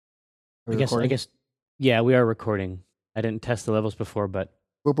Are we I recording? guess, yeah, we are recording. I didn't test the levels before, but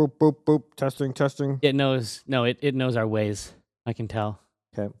Boop, boop, boop, boop. Testing, testing. it knows. No, it knows our ways. I can tell.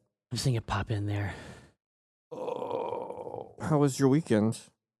 Okay. I'm seeing it pop in there. Oh. How was your weekend?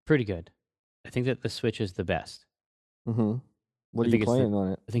 Pretty good. I think that the Switch is the best. Mm-hmm. What I are you think it's playing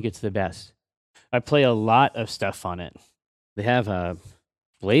on it? I think it's the best. I play a lot of stuff on it. They have a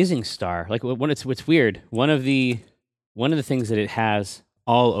Blazing Star. Like when it's weird. One of the things that it has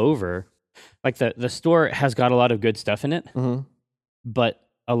all over, like the store has got a lot of good stuff in it, Mm-hmm. but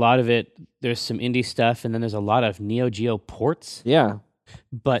a lot of it, there's some indie stuff, and then there's a lot of Neo Geo ports. Yeah.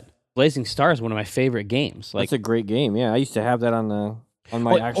 But Blazing Star is one of my favorite games. Like, That's a great game. Yeah, I used to have that on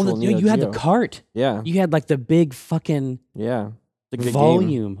my actual Neo you had the Geo. cart. Yeah. You had like the big fucking Yeah. It's a good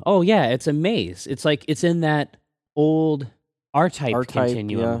volume. game. Oh yeah, it's a maze. It's like it's in that old R-Type R-Type,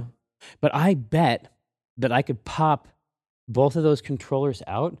 continuum. yeah. But I bet that I could pop both of those controllers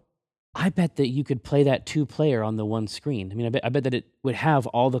out. I bet that you could play that 2-player on the one screen. I mean, I bet that it would have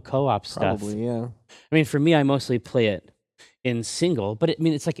all the co-op stuff. Probably, yeah. I mean, for me, I mostly play it in single, but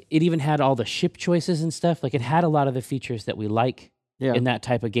it's like it even had all the ship choices and stuff. Like it had a lot of the features that we like Yeah. in that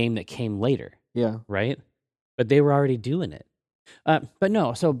type of game that came later, Yeah. right? But they were already doing it. But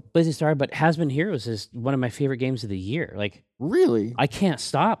no, so Blazing Star, but Has Been Heroes is one of my favorite games of the year. Like, Really? I can't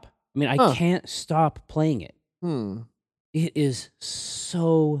stop. I mean, Huh. I can't stop playing it. It is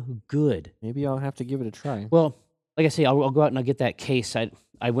so good. Maybe I'll have to give it a try. Well, like I say, I'll go out and I'll get that case.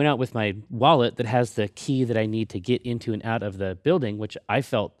 I went out with my wallet that has the key that I need to get into and out of the building, which I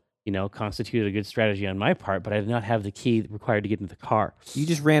felt, constituted a good strategy on my part, but I did not have the key required to get into the car. You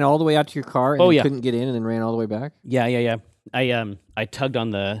just ran all the way out to your car and Oh, then yeah. couldn't get in and then ran all the way back? Yeah. I tugged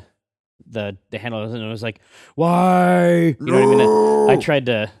on the handle and I was like, "Why?" You know what I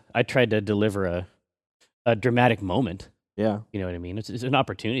mean? I tried to deliver a dramatic moment. Yeah. You know what I mean? It's an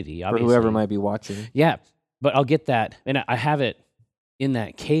opportunity, For obviously. whoever might be watching. Yeah, but I'll get that, and I have it in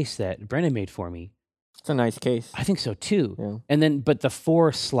that case that Brennan made for me. It's a nice case. I think so too. Yeah. And then, but the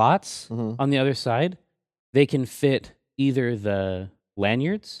 4 slots Mm-hmm. on the other side, they can fit either the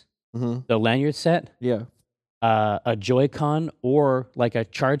lanyards, Mm-hmm. the lanyard set, Yeah. a Joy-Con, or like a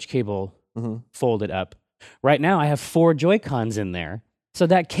charge cable Mm-hmm. folded up. Right now, I have 4 Joy-Cons in there, so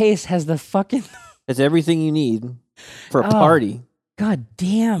that case has the fucking. It's everything you need for a Oh. party. God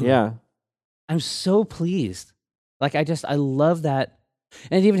damn. Yeah. I'm so pleased. Like I love that.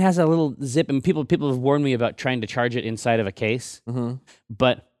 And it even has a little zip, and people have warned me about trying to charge it inside of a case. Mm-hmm.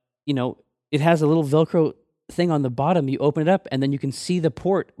 But, it has a little Velcro thing on the bottom. You open it up and then you can see the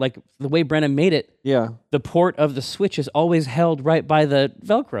port, like the way Brennan made it. Yeah. The port of the Switch is always held right by the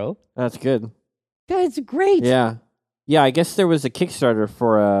Velcro. That's good. God, it's great. Yeah. Yeah, I guess there was a Kickstarter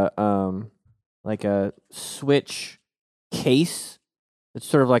for a Switch case. It's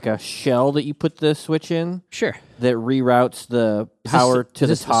sort of like a shell that you put the Switch in Sure. that reroutes the power to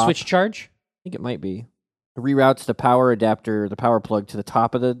the top. Switch charge? I think it might be. It reroutes the power adapter, the power plug to the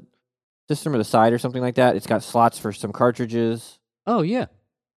top of the system or the side or something like that. It's got slots for some cartridges. Oh, yeah.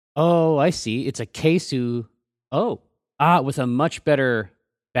 Oh, I see. It's a case with a much better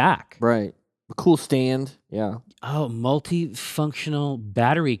back. Right. A cool stand. Yeah. Oh, multifunctional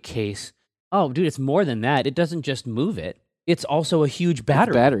battery case. Oh, dude, it's more than that. It doesn't just move it. It's also a huge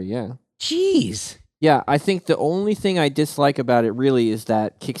battery. Battery, yeah. Jeez. Yeah, I think the only thing I dislike about it really is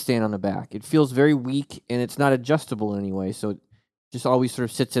that kickstand on the back. It feels very weak, and it's not adjustable anyway, so it just always sort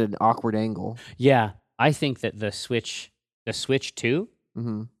of sits at an awkward angle. Yeah, I think that the Switch 2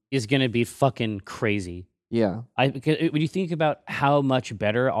 Mm-hmm. is going to be fucking crazy. Yeah. Because when you think about how much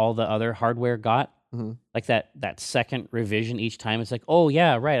better all the other hardware got, Mm-hmm. like that second revision each time, it's like, oh,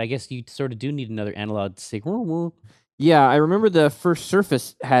 yeah, right, I guess you sort of do need another analog stick. Yeah, I remember the first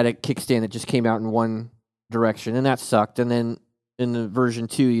Surface had a kickstand that just came out in one direction, and that sucked. And then in the version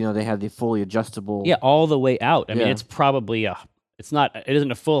 2, they had the fully adjustable. Yeah, all the way out. I mean, Yeah. it's probably it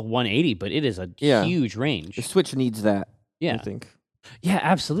isn't a full 180, but it is a Yeah. huge range. The Switch needs that, Yeah. I think. Yeah,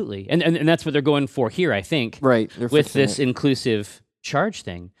 absolutely. And that's what they're going for here, I think, Right. They're with fixing this it. inclusive charge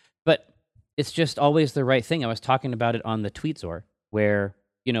thing. But it's just always the right thing. I was talking about it on the TweetZor, where,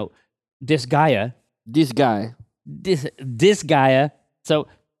 Disgaea, This guy. Disgaea, so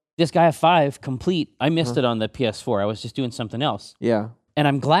Disgaea 5 complete, I missed it on the PS4. I was just doing something else. Yeah. And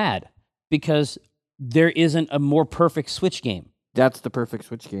I'm glad, because there isn't a more perfect Switch game. That's the perfect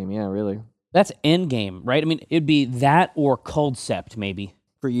Switch game. Yeah, really. That's Endgame, right? I mean, it'd be that or Coldcept, maybe.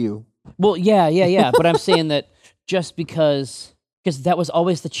 For you. Well, yeah. But I'm saying that just because that was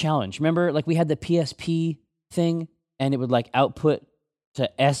always the challenge. Remember, like we had the PSP thing, and it would like output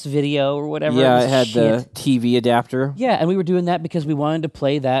to S video or whatever. Yeah, was it had shit. the TV adapter. Yeah, and we were doing that because we wanted to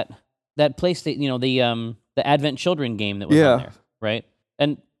play that PlayStation, the Advent Children game that was on there, right?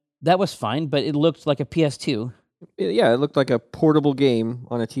 And that was fine, but it looked like a PS2. Yeah, it looked like a portable game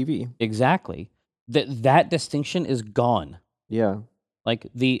on a TV. Exactly. That distinction is gone. Yeah. Like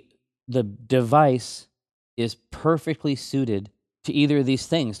the device is perfectly suited to either of these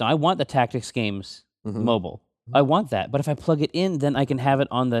things. Now I want the tactics games mobile. I want that. But if I plug it in, then I can have it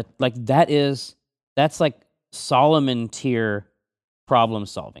on the that's like Solomon tier problem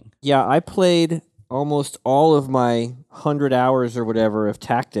solving. Yeah, I played almost all of my 100 hours or whatever of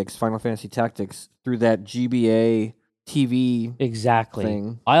Tactics, Final Fantasy Tactics, through that GBA TV Exactly.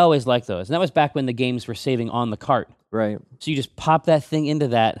 thing. I always liked those. And that was back when the games were saving on the cart. Right. So you just pop that thing into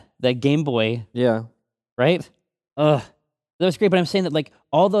that Game Boy. Yeah. Right? That was great. But I'm saying that like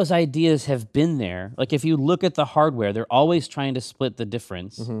all those ideas have been there. Like if you look at the hardware, they're always trying to split the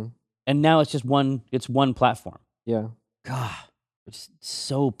difference. And now it's just one platform. Yeah. God, I'm just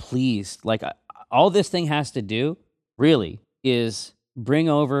so pleased. Like all this thing has to do really is bring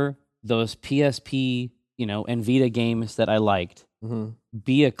over those PSP, and Vita games that I liked.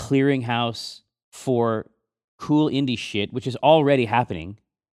 Be a clearinghouse for cool indie shit, which is already happening.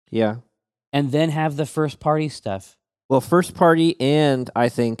 Yeah. And then have the first party stuff. Well, first party and I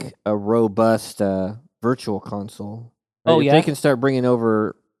think a robust virtual console. Right? Oh, If yeah? they can start bringing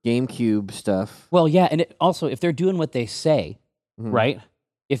over GameCube stuff. Well, yeah, and also if they're doing what they say, Mhm. right?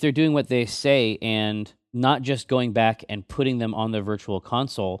 If they're doing what they say and not just going back and putting them on the virtual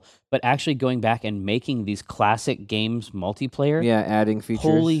console, but actually going back and making these classic games multiplayer. Yeah, adding features.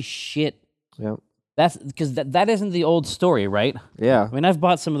 Holy shit. Yep. That's because that isn't the old story, right? Yeah. I mean, I've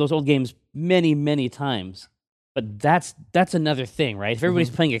bought some of those old games many, many times, but that's another thing, right? If everybody's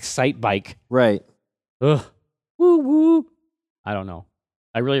playing Excite Bike, Right. ugh, woo woo. I don't know.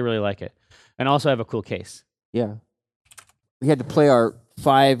 I really, really like it, and also I have a cool case. Yeah. We had to play our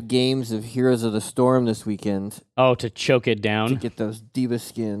 5 games of Heroes of the Storm this weekend Oh, to choke it to down. get those Diva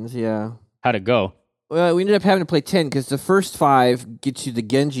skins. Yeah. How'd it go? Well, we ended up having to play 10 because the first 5 gets you the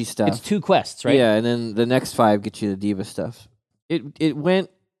Genji stuff. It's 2 quests, right? Yeah, and then the next 5 get you the Diva stuff. It went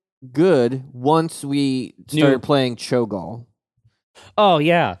good once we started playing Cho'Gall. Oh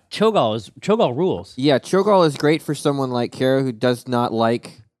yeah, Cho'Gall rules. Yeah, Cho'Gall is great for someone like Kara who does not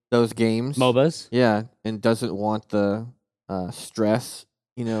like those games. MOBAs. Yeah, and doesn't want the stress,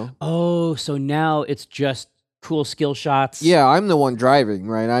 Oh, so now it's just cool skill shots. Yeah, I'm the one driving,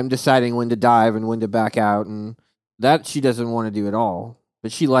 right? I'm deciding when to dive and when to back out, and that she doesn't want to do at all.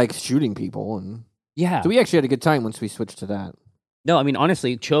 But she likes shooting people, and Yeah. so we actually had a good time once we switched to that. No, I mean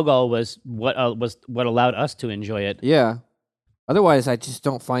honestly, Cho'Gall was what allowed us to enjoy it. Yeah. Otherwise, I just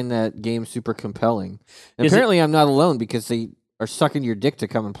don't find that game super compelling. And Is it- apparently, I'm not alone because they are sucking your dick to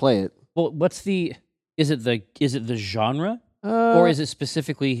come and play it. Well, is it the genre or is it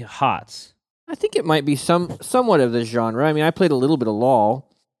specifically HOTS? I think it might be somewhat of the genre. I mean, I played a little bit of LoL.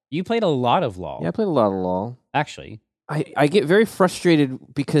 You played a lot of LoL. Yeah, I played a lot of LoL. Actually. I get very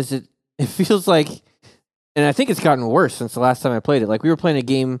frustrated because it feels like, and I think it's gotten worse since the last time I played it. Like we were playing a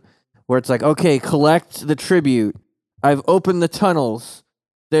game where it's like, okay, collect the tribute. I've opened the tunnels.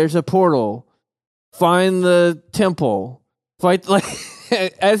 There's a portal. Find the temple. Fight like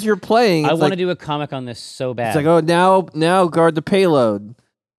as you're playing. I want to do a comic on this so bad. It's like, oh, now guard the payload.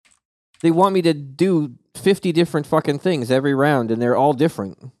 They want me to do 50 different fucking things every round, and they're all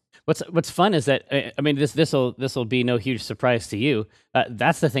different. What's fun is that I mean this'll be no huge surprise to you.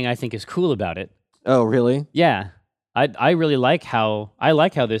 That's the thing I think is cool about it. Oh, really? Yeah, I really like how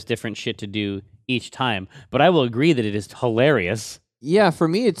there's different shit to do each time, but I will agree that it is hilarious. Yeah, for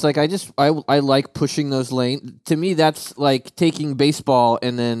me, it's like I like pushing those lanes. To me, that's like taking baseball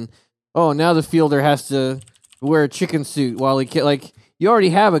and then, oh, now the fielder has to wear a chicken suit while he like you already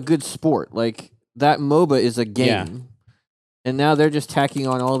have a good sport. Like that MOBA is a game, Yeah. and now they're just tacking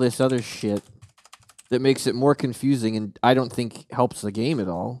on all this other shit that makes it more confusing, and I don't think helps the game at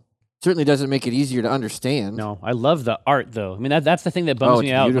all. Certainly doesn't make it easier to understand. No, I love the art though. I mean that's the thing that bums Oh, me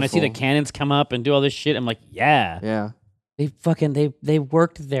it's out when I see the beautiful. cannons come up and do all this shit. I'm like, yeah. Yeah, They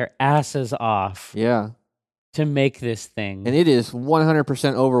worked their asses off yeah. to make this thing. And it is 100%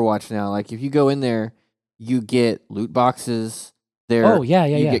 Overwatch now. Like, if you go in there, you get loot boxes. Oh, yeah.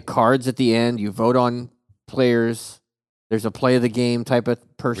 You get cards at the end. You vote on players. There's a play of the game type of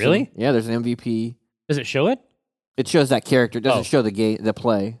person. Really? Yeah, there's an MVP. Does it show it? It shows that character. It doesn't show the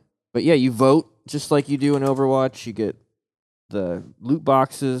play. But yeah, you vote just like you do in Overwatch. You get the loot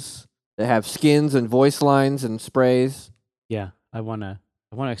boxes that have skins and voice lines and sprays. Yeah, I wanna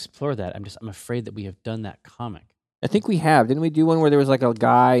explore that. I'm afraid that we have done that comic. I think we have. Didn't we do one where there was like a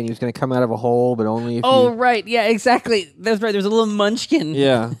guy and he was going to come out of a hole, but only if Oh, you... right. Yeah, exactly. That's right. There's a little munchkin.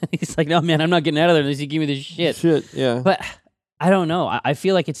 Yeah. He's like, no, man, I'm not getting out of there unless you give me this shit. Shit, yeah. But I don't know. I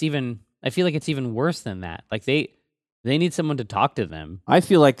feel like it's even worse than that. Like they need someone to talk to them. I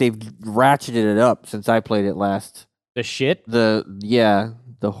feel like they've ratcheted it up since I played it last. The shit? The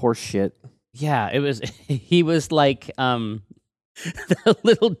horse shit. Yeah, it was he was like the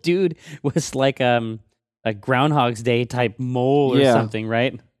little dude was like a Groundhog's Day type mole or something,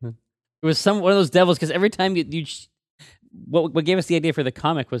 right? It was one of those devils because every time what gave us the idea for the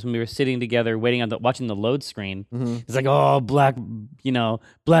comic was when we were sitting together waiting on watching the load screen. Mm-hmm. It's like, oh,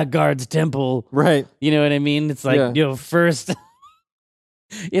 Blackguard's temple. Right. You know what I mean? It's like, first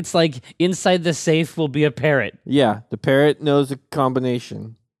it's like inside the safe will be a parrot. Yeah, the parrot knows a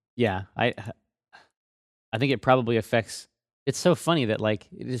combination. Yeah, I think it probably affects. It's so funny that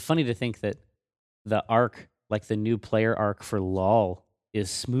it is funny to think that the arc, like the new player arc for LOL, is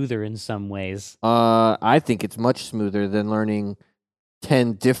smoother in some ways. I think it's much smoother than learning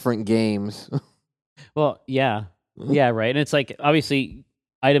 10 different games. Well, yeah, right. And it's like obviously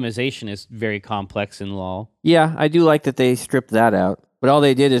itemization is very complex in LOL. Yeah, I do like that they stripped that out, but all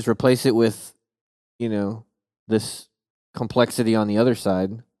they did is replace it with, this complexity on the other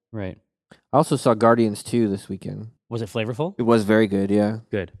side. Right. I also saw Guardians 2 this weekend. Was it flavorful? It was very good, yeah.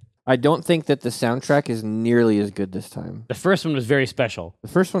 Good. I don't think that the soundtrack is nearly as good this time. The first one was very special. The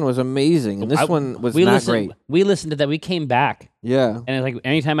first one was amazing, and this one was not great. We listened to that. We came back. Yeah. And it's like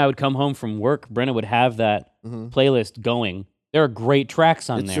anytime I would come home from work, Brenna would have that playlist going. There are great tracks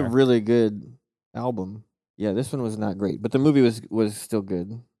on there. It's a really good album. Yeah, this one was not great, but the movie was still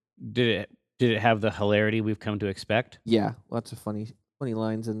good. Did it have the hilarity we've come to expect? Yeah, lots of funny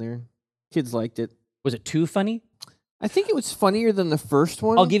lines in there. Kids liked it. Was it too funny? I think it was funnier than the first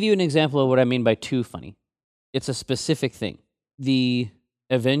one. I'll give you an example of what I mean by too funny. It's a specific thing. The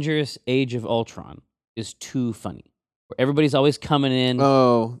Avengers Age of Ultron is too funny. Where everybody's always coming in.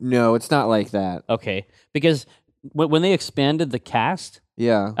 Oh, no, it's not like that. Okay. Because when they expanded the cast,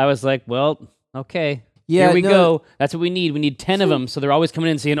 I was like, well, okay. Yeah, here we go. That's what we need. We need 10 of them. So they're always coming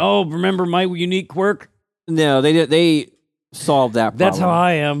in and saying, oh, remember my unique quirk? No, they solved that problem. That's how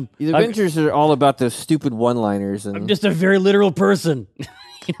I am. The Avengers are all about those stupid one-liners. I'm just a very literal person. You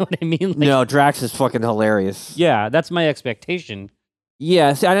know what I mean? No, Drax is fucking hilarious. Yeah, that's my expectation.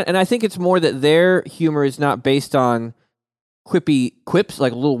 Yeah, and I think it's more that their humor is not based on quips,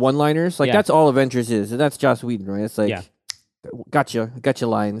 like little one-liners. Like, that's all Avengers is. And that's Joss Whedon, right? It's like, gotcha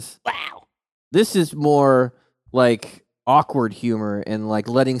lines. Wow. This is more like awkward humor and like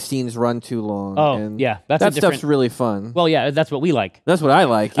letting scenes run too long. Oh, and yeah. that stuff's really fun. Well, yeah, that's what we like. That's what I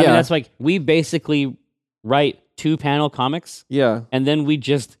like, yeah. I mean, that's like, we basically write 2-panel comics. Yeah. And then we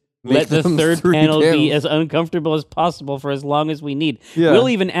just let the third panel be as uncomfortable as possible for as long as we need. Yeah. We'll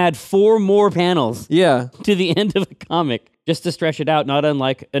even add 4 more panels to the end of a comic just to stretch it out, not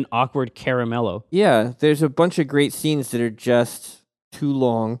unlike an awkward caramello. Yeah, there's a bunch of great scenes that are just too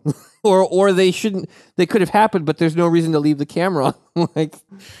long. or they could have happened, but there's no reason to leave the camera on. Yeah,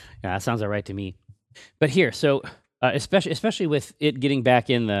 that sounds all right to me. But here, so especially with it getting back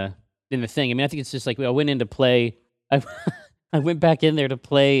in the thing, I mean, I think it's just like I went in to play. I went back in there to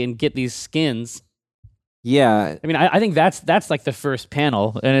play and get these skins. Yeah. I mean, I think that's like the first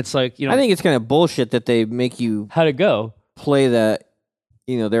panel, and it's like, I think it's kind of bullshit that they make you how to go play that,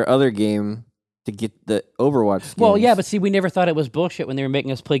 their other game to get the Overwatch skins. Well, yeah, but see, we never thought it was bullshit when they were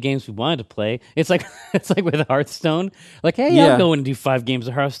making us play games we wanted to play. It's like with Hearthstone. Like, hey, I'll go and do 5 games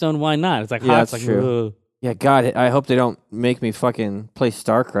of Hearthstone. Why not? It's like, that's true. Ugh. Yeah, God, I hope they don't make me fucking play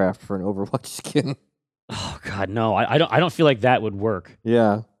StarCraft for an Overwatch skin. Oh God, no! I don't feel like that would work.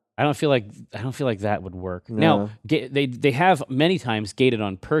 Yeah, I don't feel like that would work. No. Now they have many times gated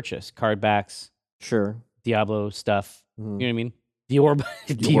on purchase card backs. Sure. Diablo stuff. Mm-hmm. You know what I mean?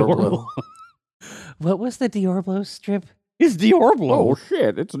 Diablo. What was the Diablo strip? It's Diablo. Oh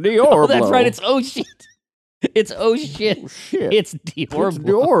shit! It's Diablo. Oh, that's right. It's oh shit. It's oh shit. Oh shit! It's Diablo. It's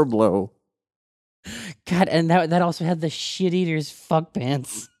Diablo. God, and that also had the shit eaters fuck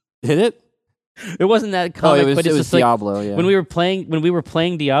pants. Did it? It wasn't that comic, but it was Diablo. Like, yeah. When we were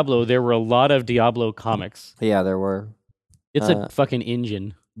playing Diablo, there were a lot of Diablo comics. Yeah, there were. It's a fucking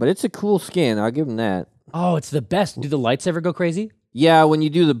engine. But it's a cool skin. I'll give them that. Oh, it's the best. Do the lights ever go crazy? Yeah, when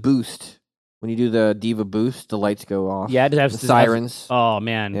you do the boost, when you do the Diva boost, the lights go off. Yeah, it has the sirens. Oh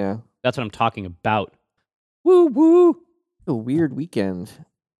man, yeah, that's what I'm talking about. Woo woo. A weird weekend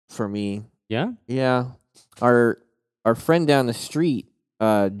for me. Yeah. Yeah. Our friend down the street,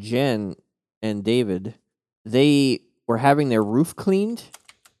 Jen and David, they were having their roof cleaned,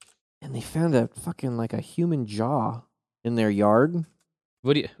 and they found a fucking like a human jaw in their yard.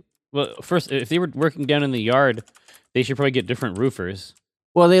 What do you? Well, first, if they were working down in the yard, they should probably get different roofers.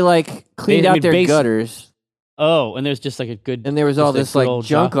 Well, they like cleaned out their gutters. Oh, and there's just like a good. And there was all this like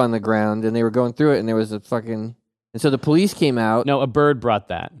junk jaw. on the ground, and they were going through it, and there was a fucking. And so the police came out. No, a bird brought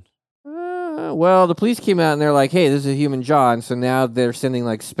that. Well, the police came out and they're like, "Hey, this is a human jaw," and so now they're sending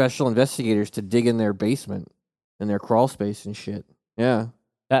like special investigators to dig in their basement, in their crawl space and shit. Yeah,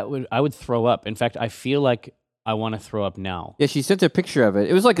 I would throw up. In fact, I feel like I want to throw up now. Yeah, she sent a picture of it.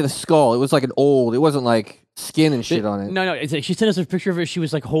 It was like a skull. It was like an old. It wasn't like skin and shit on it. No, it's like she sent us a picture of it. She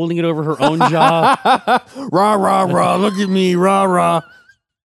was like holding it over her own jaw. Rah rah rah! Look at me, rah rah.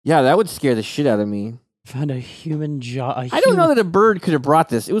 Yeah, that would scare the shit out of me. Found a human jaw. I don't know that a bird could have brought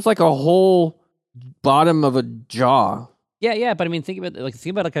this. It was like a whole bottom of a jaw. Yeah, but I mean, think about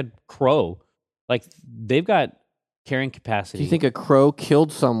like a crow. Like they've got carrying capacity. Do you think a crow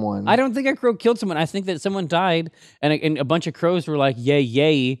killed someone? I don't think a crow killed someone. I think that someone died, and a bunch of crows were like, "Yay,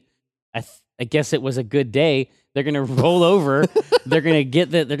 yay!" I guess it was a good day. They're gonna roll over. They're gonna get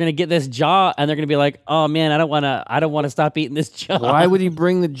this jaw, and they're gonna be like, "Oh man, I don't wanna stop eating this jaw." Why would he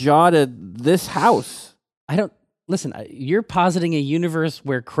bring the jaw to this house? Listen. You're positing a universe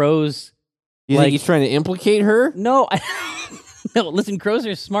where crows. You think he's trying to implicate her? No, no. Listen, crows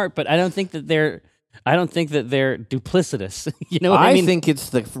are smart, but I don't think that they're duplicitous. You know what I mean? I think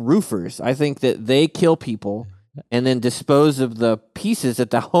it's the roofers. I think that they kill people and then dispose of the pieces at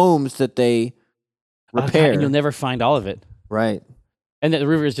the homes that they repair. Okay, and you'll never find all of it. Right. And the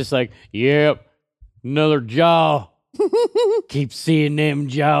roofer is just like, "Yep, another jaw. Keep seeing them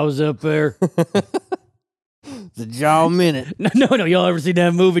jaws up there." The jaw minute. No. Y'all ever see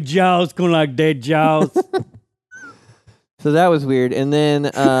that movie Jaws? Going like dead jaws. So that was weird. And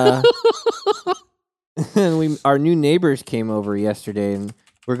then our new neighbors came over yesterday, and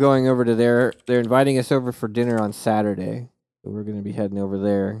we're going over to they're inviting us over for dinner on Saturday. So we're going to be heading over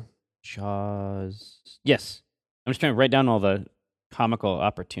there. Jaws. Yes. I'm just trying to write down all the comical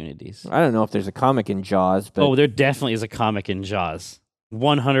opportunities. I don't know if there's a comic in Jaws, but there definitely is a comic in Jaws.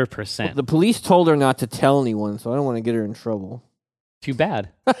 100%. Well, the police told her not to tell anyone, so I don't want to get her in trouble. Too bad.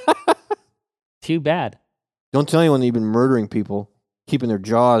 Too bad. Don't tell anyone that you've been murdering people, keeping their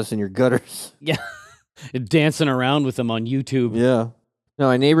jaws in your gutters. Yeah. Dancing around with them on YouTube. Yeah. No,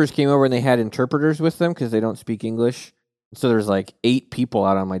 my neighbors came over and they had interpreters with them because they don't speak English. So there's like 8 people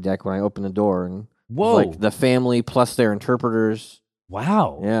out on my deck when I opened the door. And whoa. Like the family plus their interpreters.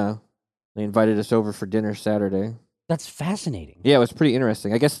 Wow. Yeah. They invited us over for dinner Saturday. That's fascinating. Yeah, it was pretty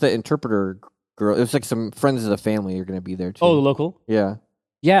interesting. I guess the interpreter girl, it was like some friends of the family are going to be there too. Oh, the local? Yeah.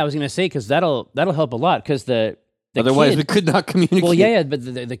 Yeah, I was going to say, because that'll help a lot, because the otherwise kid, we could not communicate. Well, yeah, but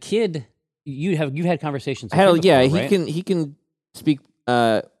the kid, you've had conversations with him before, yeah, right? he can speak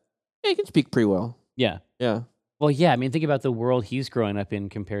he can speak pretty well. Yeah. Yeah. Well, yeah, I mean, think about the world he's growing up in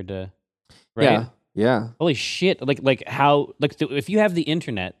compared to, right? Yeah. Yeah. Holy shit. Like how, if you have the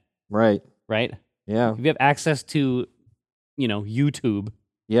internet. Right. Right? Yeah. If you have access to, YouTube.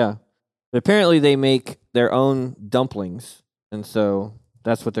 Yeah. But apparently they make their own dumplings. And so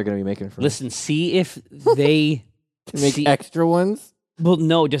that's what they're going to be making for Listen, see if they can make extra ones. Well,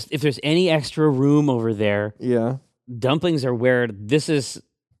 no, just if there's any extra room over there. Yeah. Dumplings are where this is.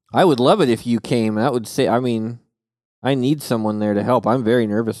 I would love it if you came. That would say, I mean, I need someone there to help. I'm very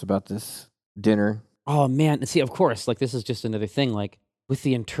nervous about this dinner. Oh man, see, of course, this is just another thing. Like with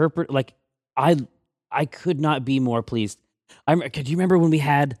the interpreter, I could not be more pleased. Could you remember when we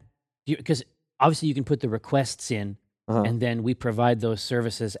had? Because obviously you can put the requests in, and then we provide those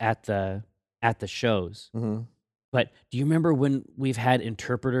services at the shows. Mm-hmm. But do you remember when we've had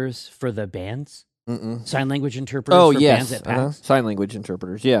interpreters for the bands? Mm-mm. Sign language interpreters for bands at PAX? Sign language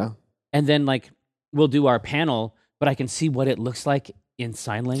interpreters, yeah. And then we'll do our panel, but I can see what it looks like in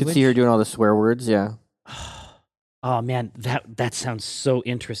sign language. You can see her doing all the swear words, yeah. Oh man, that sounds so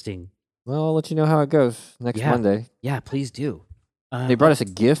interesting. Well, I'll let you know how it goes next Monday. Yeah, please do. They brought us a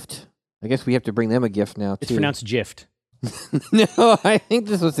gift. I guess we have to bring them a gift now, too. It's pronounced gift. No, I think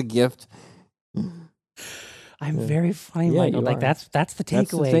this was a gift. I'm very funny, Michael. That's the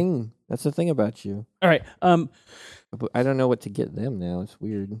takeaway. That's the thing about you. All right. I don't know what to get them now. It's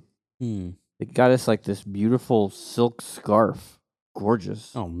weird. They got us this beautiful silk scarf.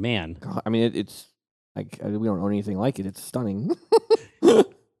 Gorgeous. Oh man. God, I mean, it's like we don't own anything like it. It's stunning.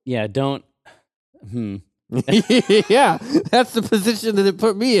 Yeah. Don't. Yeah, that's the position that it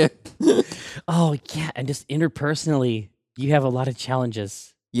put me in. Oh yeah, and just interpersonally, you have a lot of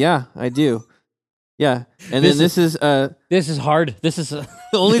challenges. Yeah, I do. Yeah, and this is hard. This is the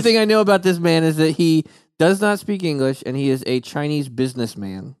only thing I know about this man is that he does not speak English and he is a Chinese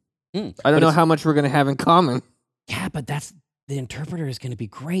businessman. I don't know how much we're going to have in common. Yeah, but the interpreter is going to be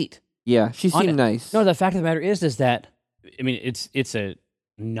great. Yeah, she seemed nice. No, the fact of the matter is that, I mean, it's a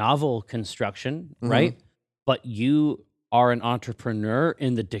novel construction, right? But you are an entrepreneur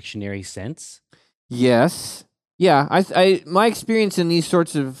in the dictionary sense. Yes. Yeah, my experience in these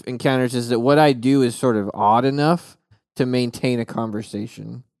sorts of encounters is that what I do is sort of odd enough to maintain a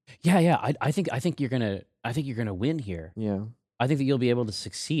conversation. Yeah. I think you're gonna win here. Yeah. I think that you'll be able to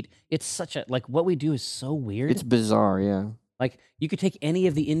succeed. It's such a what we do is so weird. It's bizarre, yeah. Like you could take any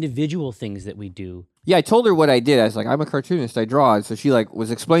of the individual things that we do. Yeah, I told her what I did. I was like, I'm a cartoonist, I draw. So she was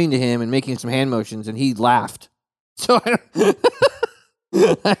explaining to him and making some hand motions, and he laughed. So I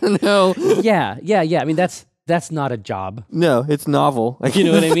don't know. Yeah. I mean, that's not a job. No, it's novel. You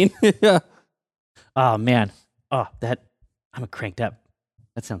know what I mean? Yeah. Oh man. Oh, I'm cranked up.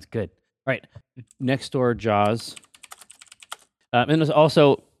 That sounds good. All right. Next door Jaws. And there's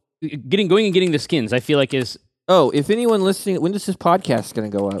also going and getting the skins, I feel like is... Oh, if anyone listening, when is this podcast going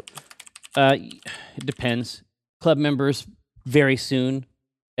to go up? It depends. Club members very soon.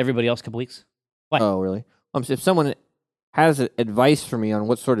 Everybody else a couple weeks. Why? Oh, really? If someone has advice for me on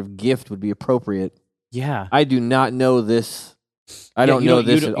what sort of gift would be appropriate, yeah, I do not know this. I don't know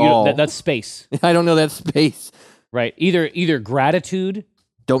this at all. That's space. I don't know that space. Right. Either gratitude.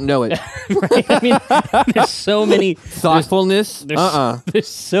 Don't know it. Right. I mean, there's so many thoughtfulness. There's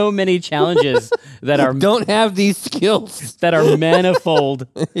so many challenges that are don't have these skills that are manifold.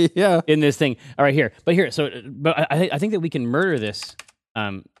 Yeah. In this thing. All right, here. But I think that we can murder this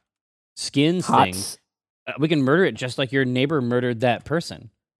skins thing. We can murder it just like your neighbor murdered that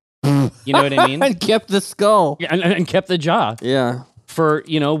person. You know what I mean? And kept the skull. Yeah, and kept the jaw. Yeah. For,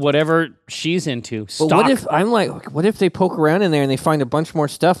 whatever she's into. But what if they poke around in there and they find a bunch more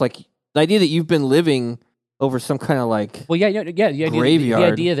stuff? Like the idea that you've been living over some kind of graveyard.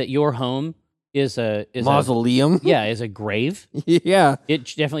 The idea that your home is a mausoleum. Is a grave. Yeah. It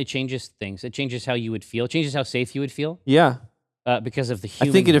definitely changes things. It changes how you would feel. It changes how safe you would feel. Yeah. Because of the human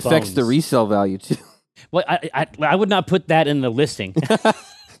I think it affects bones. the resale value too. Well, I would not put that in the listing.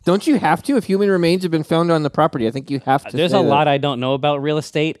 Don't you have to? If human remains have been found on the property, I think you have to. There's a lot I don't know about real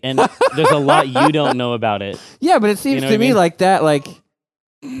estate, and there's a lot you don't know about it. Yeah, but it seems to me like that,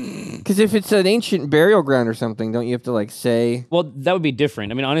 because if it's an ancient burial ground or something, don't you have to say? Well, that would be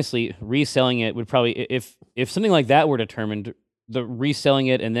different. I mean, honestly, reselling it would probably, if something like that were determined, the reselling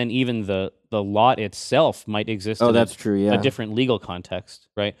it and then even the lot itself might exist. Oh, that's true. Yeah, a different legal context,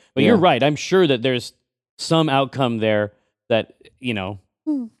 right? But you're right. I'm sure that there's some outcome there that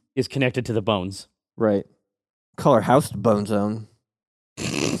is connected to the bones. Right. Call our house Bone Zone.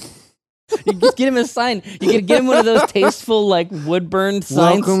 You just get him a sign. You can get him one of those tasteful, wood burned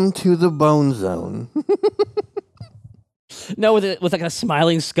signs. Welcome to the Bone Zone. No, with a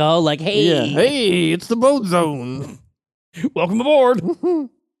smiling skull, hey. Yeah. Hey, it's the Bone Zone. Welcome aboard.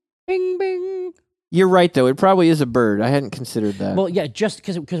 Bing, bing. You're right, though. It probably is a bird. I hadn't considered that. Well, yeah, just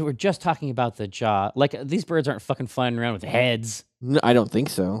because we're just talking about the jaw. These birds aren't fucking flying around with heads. No, I don't think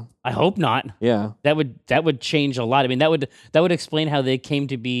so. I hope not. Yeah. That would change a lot. I mean, that would explain how they came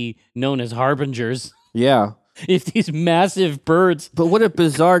to be known as harbingers. Yeah. If these massive birds. But what a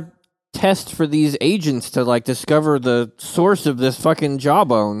bizarre test for these agents to discover the source of this fucking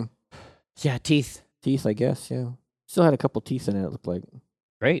jawbone. Yeah, teeth. Teeth, I guess, yeah. Still had a couple teeth in it looked like.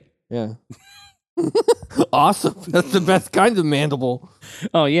 Great. Yeah. Awesome. That's the best kind of mandible.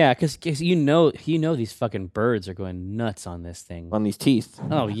 Oh yeah, because these fucking birds are going nuts on this thing. On these teeth.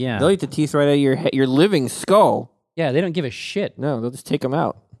 Oh yeah. They'll eat the teeth right out of your living skull. Yeah, they don't give a shit. No, they'll just take them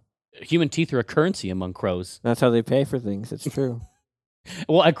out. Human teeth are a currency among crows. That's how they pay for things. It's true.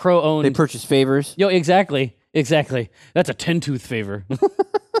 Well, a crow owned. They purchase favors. Yo, exactly. That's a 10-tooth favor.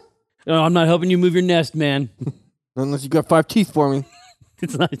 No, I'm not helping you move your nest, man. Unless you got 5 teeth for me.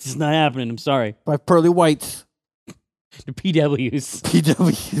 It's just not happening. I'm sorry. 5 pearly whites. The PWs.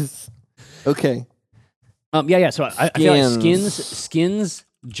 PWs. Okay. Yeah. So I feel like skins,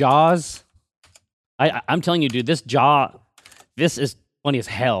 jaws. I'm telling you, dude, this is funny as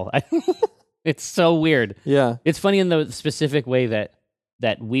hell. It's so weird. Yeah. It's funny in the specific way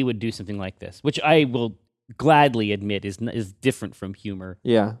that we would do something like this, which I will gladly admit is different from humor.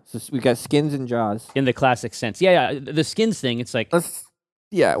 Yeah. So we got skins and jaws. In the classic sense. Yeah. The skins thing, it's like...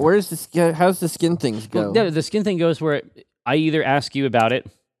 Yeah, how's the skin things go? Well, the skin thing goes where I either ask you about it,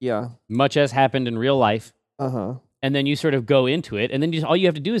 yeah, much as happened in real life, and then you sort of go into it, and then all you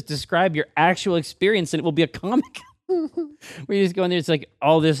have to do is describe your actual experience, and it will be a comic. Where you just go in there, it's like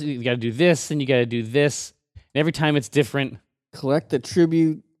all this, you got to do this, and you got to do this, and every time it's different. Collect the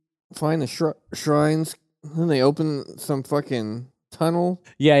tribute, find the shrines, then they open some fucking tunnel.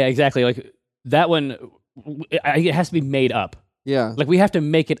 Yeah, exactly. Like that one, it has to be made up. Yeah. Like we have to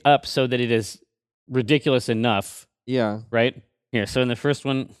make it up so that it is ridiculous enough, Yeah. right? Here, so in the first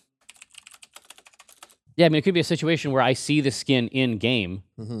one, yeah, I mean, it could be a situation where I see the skin in game,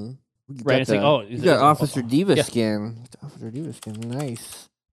 right? It's like, oh, you got Officer Diva yeah. skin. Officer Diva skin, nice.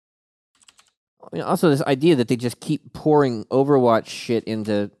 I mean, also, this idea that they just keep pouring Overwatch shit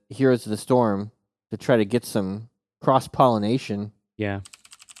into Heroes of the Storm to try to get some cross pollination. Yeah,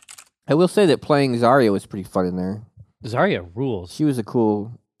 I will say that playing Zarya was pretty fun in there. Zarya rules. She was a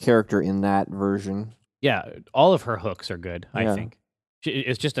cool character in that version. Yeah, all of her hooks are good. Yeah. I think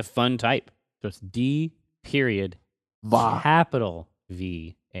it's just a fun type. So it's D period Va. capital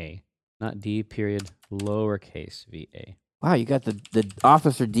V A, not D period lowercase V A. Wow, you got the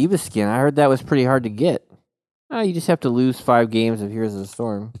Officer Diva skin. I heard that was pretty hard to get. You just have to lose 5 games of Heroes of the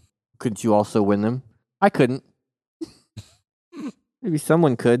Storm. Couldn't you also win them? I couldn't. Maybe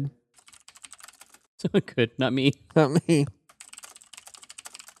someone could. Someone could, not me. Not me.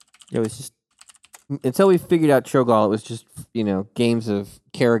 It was just until we figured out Cho'Gall, it was just games of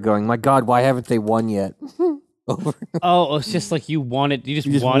Kara going, my God, why haven't they won yet? Over. Oh, it's just like you want it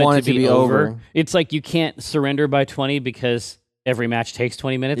to be over. It's like you can't surrender by 20 because every match takes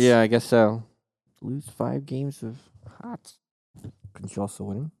 20 minutes. Yeah, I guess so. Lose 5 games of HOTS. Couldn't you also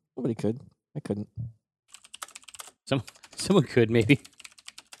win them? Nobody could. I couldn't. Someone could, maybe.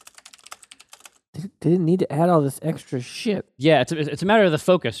 They didn't need to add all this extra shit. Yeah, it's a matter of the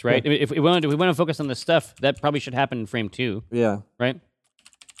focus, right? Yeah. If we want to focus on this stuff, that probably should happen in frame 2. Yeah. Right?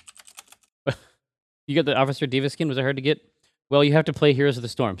 You got the Officer Diva skin? Was it hard to get? Well, you have to play Heroes of the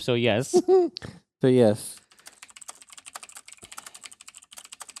Storm, so yes. So yes.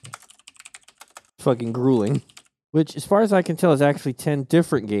 Fucking grueling. Which, as far as I can tell, is actually 10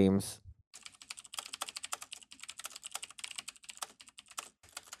 different games.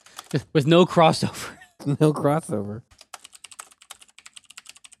 With no crossover. No crossover.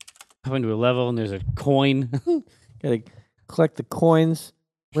 Up into a level and there's a coin. Gotta collect the coins,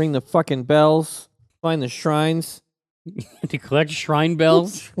 ring the fucking bells, find the shrines. To collect shrine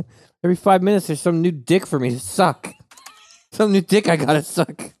bells? Every 5 minutes there's some new dick for me to suck. Some new dick I gotta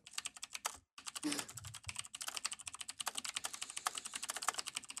suck.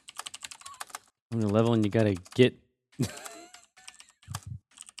 On the level and you gotta get...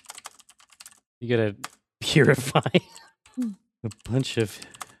 You gotta purify a bunch of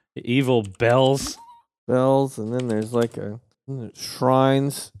evil bells. Bells, and then there's like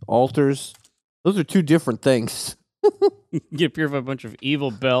shrines, altars. Those are 2 different things. You gotta purify a bunch of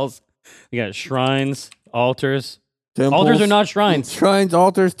evil bells. You got shrines, altars. Temples. Altars are not shrines. Shrines,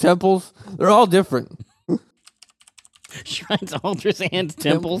 altars, temples. They're all different. Shrines, altars, and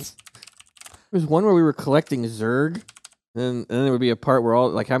temples. There was one where we were collecting Zerg. And then there would be a part where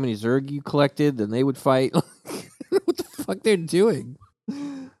all how many Zerg you collected, then they would fight. What the fuck they're doing?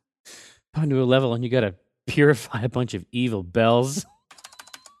 Onto a level and you gotta purify a bunch of evil bells.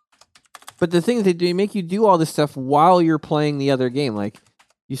 But the thing is, they make you do all this stuff while you're playing the other game. Like,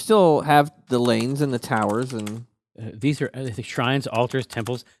 you still have the lanes and the towers, and these are the shrines, altars,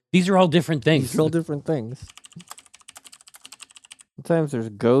 temples. These are all different things. These are all different things. Sometimes there's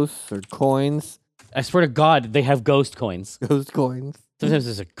ghosts or coins. I swear to God, they have ghost coins. Ghost coins. Sometimes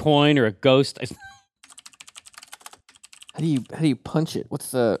there's a coin or a ghost. How do you punch it?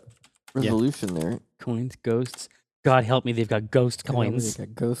 What's the resolution there? Coins, ghosts. God help me, they've got ghost coins. They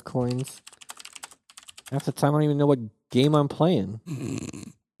got ghost coins. Half the time, I don't even know what game I'm playing.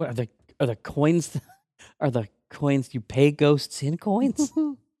 What are the coins? Are the coins you pay ghosts in coins?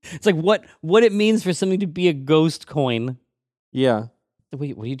 It's like what it means for something to be a ghost coin. Yeah.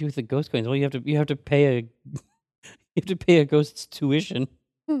 Wait, what do you do with the ghost coins? Well, you have to pay a ghost's tuition.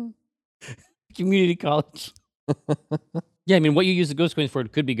 Community college. Yeah, I mean, what you use the ghost coins for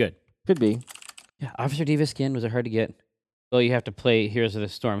could be good. Could be. Yeah, Officer Diva skin, was it hard to get? Well, you have to play Heroes of the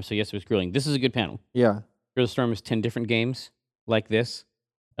Storm, so yes, it was grueling. This is a good panel. Yeah. Heroes of the Storm is 10 different games like this.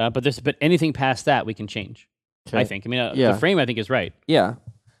 But anything past that, we can change. Okay. I think. I mean, the frame, I think, is right. Yeah.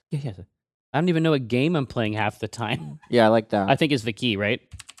 Yeah. I don't even know what game I'm playing half the time. Yeah, I like that. I think is the key, right?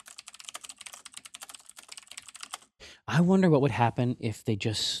 I wonder what would happen if they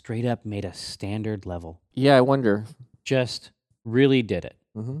just straight up made a standard level. Yeah, I wonder. Just really did it.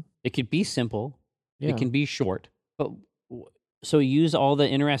 Mm-hmm. It could be simple. Yeah. It can be short. But so use all the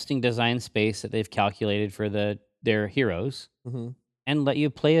interesting design space that they've calculated for their heroes and let you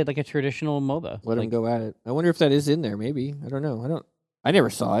play it like a traditional MOBA. Let them go at it. I wonder if that is in there, maybe. I don't know. I never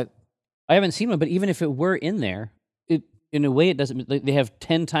saw it. I haven't seen one, but even if it were in there, in a way it doesn't. They have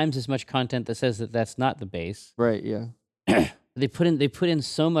 10 times as much content that says that that's not the base. Right, yeah. They put in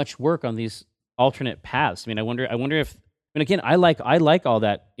so much work on these alternate paths. I mean, I wonder if. And again, I like all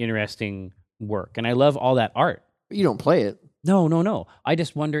that interesting work, and I love all that art. But you don't play it. No. I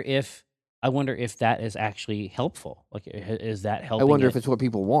just wonder if that is actually helpful. Like, is that helping? I wonder if it's what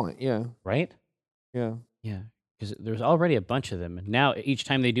people want. Yeah. Right. Yeah. Yeah. Because there's already a bunch of them. And now each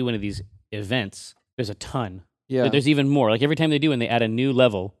time they do one of these events, there's a ton. Yeah. There's even more. Like every time they do, and they add a new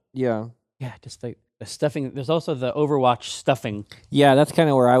level. Yeah. Yeah. Just like the stuffing. There's also the Overwatch stuffing. Yeah, that's kind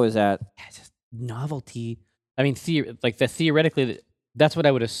of where I was at. Yeah, it's just novelty. I mean, theoretically, that's what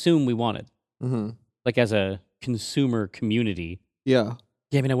I would assume we wanted. Mm-hmm. Like as a consumer community. Yeah.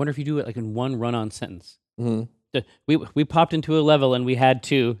 Yeah, I mean, I wonder if you do it like in one run-on sentence. Mm-hmm. We popped into a level and we had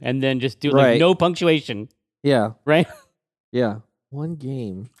to, and then just do it Right. like no punctuation. Yeah. Right? Yeah. One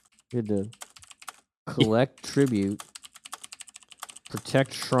game. You had to collect tribute,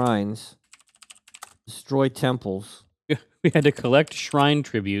 protect shrines, destroy temples. We had to collect shrine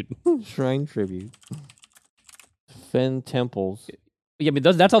tribute. Shrine tribute. Defend temples. Yeah, I mean,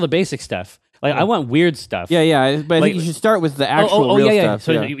 that's all the basic stuff. Like, I want weird stuff. Yeah, but I think you should start with the actual real stuff.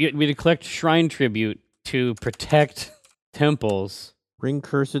 So we had to collect shrine tribute to protect temples. Ring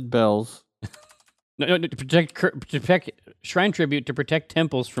cursed bells. No, to protect shrine tribute to protect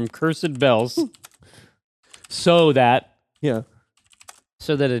temples from cursed bells. so that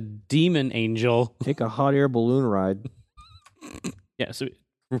a demon angel Take a hot air balloon ride. Yeah, so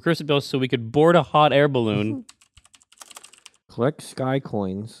from cursed bells, so we could board a hot air balloon. Collect sky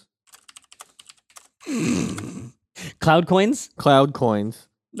coins. Cloud coins? Cloud coins.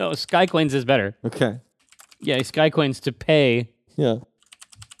 No, sky coins is better. Okay. Yeah, sky coins to pay. Yeah.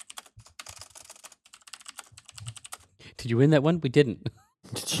 Did you win that one? We didn't.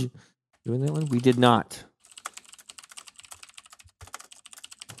 Did you win that one? We did not.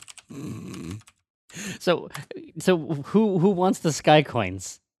 So who wants the sky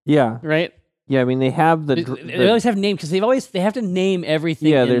coins? Yeah. Right? Yeah, I mean, they have They always have names because they have to name everything.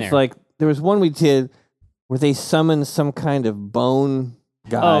 Yeah, in there's there. like there was one we did where they summoned some kind of bone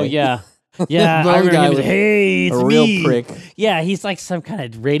guy. Oh yeah. Yeah, I Bone guy remember him. was Hey, it's a me. real prick. Yeah, he's like some kind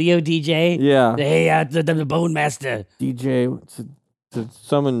of radio DJ. Yeah. Hey, the Bone Master. DJ to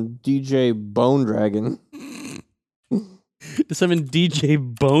summon DJ Bone Dragon. To summon DJ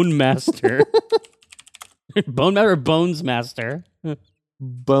Bone Master. Bone Master or Bones Master?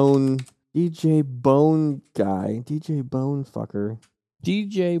 Bone DJ Bone guy. DJ Bone fucker.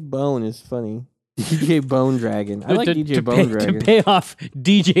 DJ Bone is funny. DJ Bone Dragon. I like DJ Bone Dragon. To pay off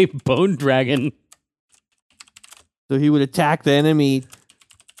DJ Bone Dragon. So he would attack the enemy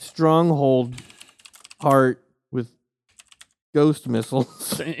stronghold heart with ghost missiles.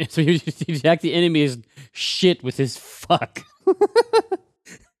 So he attack the enemy's shit with his fuck.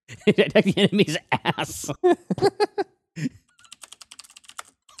 He attack the enemy's ass.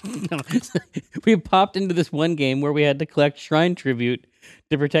 No. We popped into this one game where we had to collect shrine tribute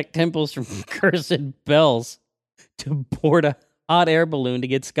to protect temples from cursed bells, to board a hot air balloon to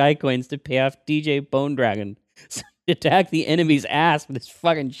get sky coins to pay off DJ Bone Dragon. So he attack the enemy's ass with his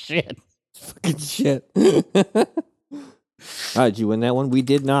fucking shit. Fucking shit. Did you win that one? We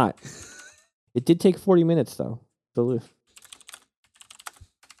did not. It did take 40 minutes, though, to live.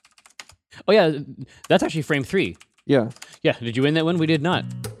 Oh, yeah. That's actually frame 3. Yeah. Yeah. Did you win that one? We did not.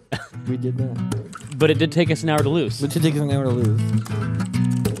 We did not. But it did take us an hour to lose. It did take us an hour to lose.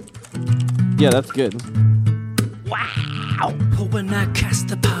 Yeah, that's good. Wow! When I cast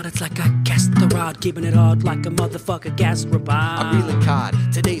the pot, it's like I cast the rod, keeping it hard like a motherfucker gas robot. I'm reeling cod,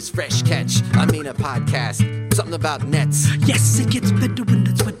 today's fresh catch. I mean a podcast, something about nets. Yes, it gets better when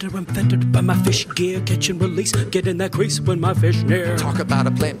it's winter. I'm fettered by my fish gear, catch and release, get in that crease when my fish near. Talk about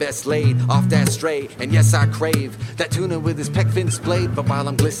a plant best laid off that stray, and yes, I crave that tuna with his peck fin displayed. But while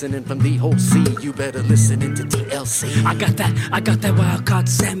I'm glistening from the whole sea, you better listen into TLC. I got that wild caught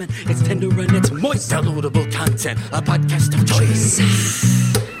salmon. It's tender and it's moist. Downloadable content, a podcast of choice.